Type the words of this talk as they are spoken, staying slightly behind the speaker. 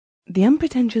The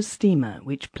unpretentious steamer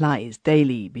which plies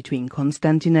daily between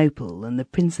Constantinople and the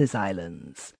Princess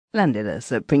Islands landed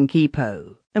us at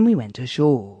Principe, and we went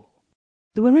ashore.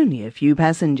 There were only a few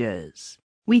passengers,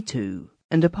 we two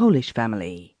and a Polish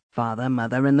family, father,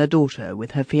 mother, and the daughter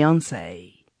with her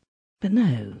fiancé. But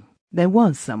no, there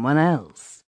was someone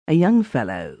else. A young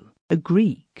fellow, a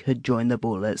Greek, had joined the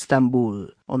ball at Stamboul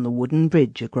on the wooden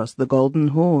bridge across the Golden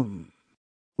Horn.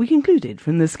 We concluded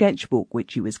from the sketchbook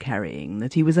which he was carrying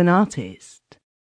that he was an artist.